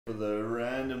For the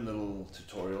random little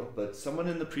tutorial, but someone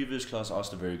in the previous class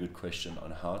asked a very good question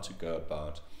on how to go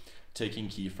about taking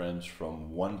keyframes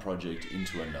from one project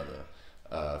into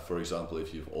another. For example,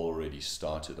 if you've already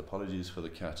started. Apologies for the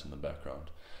cat in the background.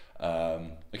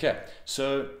 Okay,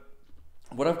 so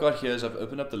what I've got here is I've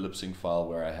opened up the lip sync file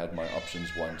where I had my options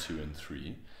 1, 2, and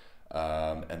 3.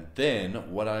 And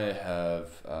then what I have,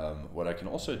 what I can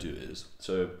also do is,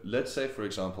 so let's say for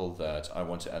example that I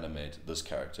want to animate this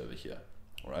character over here.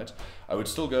 All right, I would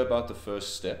still go about the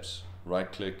first steps,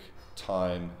 right click,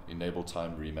 time, enable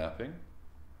time remapping.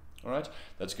 All right,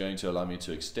 that's going to allow me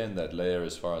to extend that layer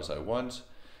as far as I want,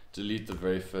 delete the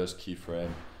very first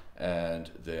keyframe, and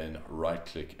then right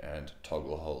click and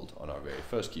toggle hold on our very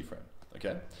first keyframe.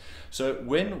 Okay, so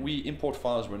when we import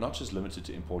files, we're not just limited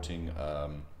to importing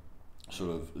sort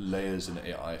of layers in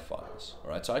AI files.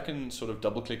 All right, so I can sort of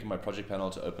double click in my project panel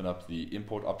to open up the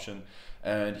import option,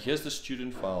 and here's the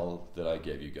student file that I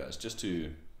gave you guys just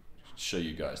to show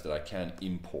you guys that I can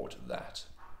import that.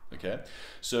 Okay,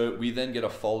 so we then get a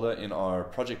folder in our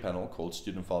project panel called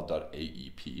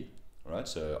studentfile.aep. All right,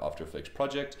 so After Effects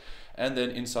project, and then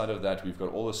inside of that we've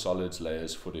got all the solids,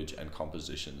 layers, footage, and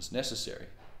compositions necessary.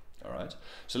 All right,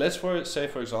 so let's say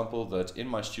for example that in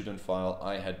my student file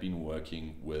I had been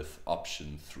working with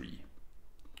option 3.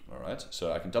 All right,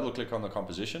 so I can double click on the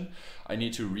composition. I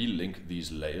need to relink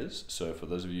these layers. So for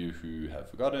those of you who have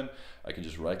forgotten, I can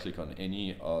just right click on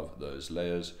any of those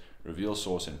layers, reveal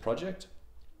source in project.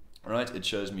 All right, it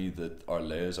shows me that our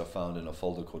layers are found in a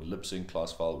folder called lip sync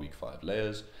class file week 5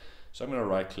 layers. So I'm going to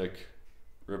right click,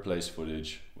 replace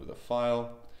footage with a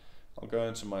file. I'll go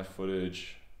into my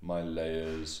footage, my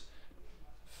layers,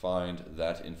 find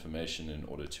that information in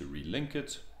order to relink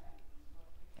it,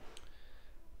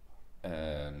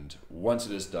 and once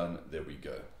it is done, there we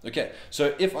go. Okay,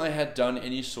 so if I had done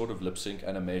any sort of lip sync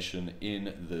animation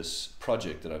in this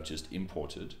project that I've just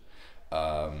imported,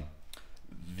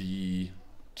 the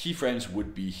keyframes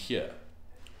would be here,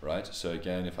 right? So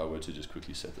again, if I were to just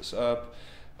quickly set this up,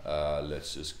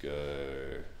 let's just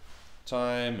go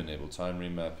time, enable time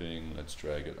remapping, let's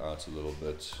drag it out a little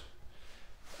bit,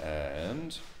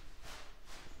 and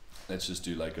let's just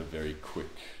do like a very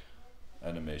quick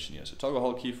animation here. So toggle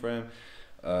hold keyframe,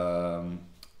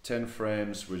 10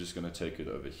 frames, we're just going to take it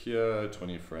over here,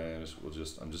 20 frames,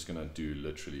 I'm just going to do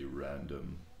literally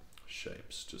random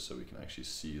shapes just so we can actually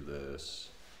see this.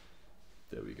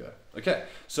 There we go. Okay,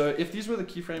 so if these were the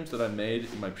keyframes that I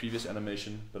made in my previous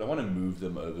animation, but I want to move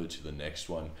them over to the next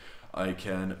one, I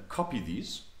can copy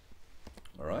these.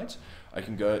 All right, I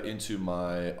can go into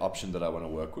my option that I want to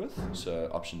work with, so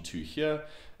option 2 here,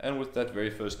 and with that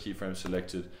very first keyframe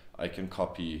selected, I can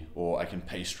copy, or I can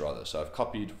paste rather. So I've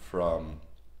copied from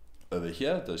over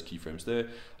here, those keyframes there,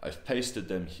 I've pasted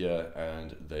them here,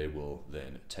 and they will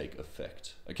then take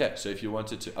effect. Okay, so if you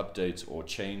wanted to update or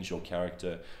change your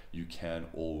character, you can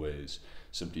always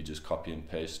simply just copy and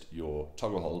paste your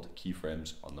toggle hold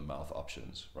keyframes on the mouth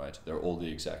options, right? They're all the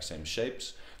exact same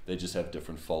shapes, they just have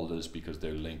different folders because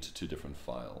they're linked to different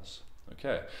files.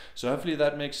 Okay, so hopefully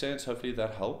that makes sense, hopefully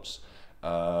that helps.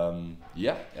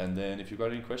 Yeah, and then if you've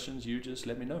got any questions, you just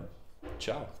let me know.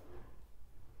 Ciao.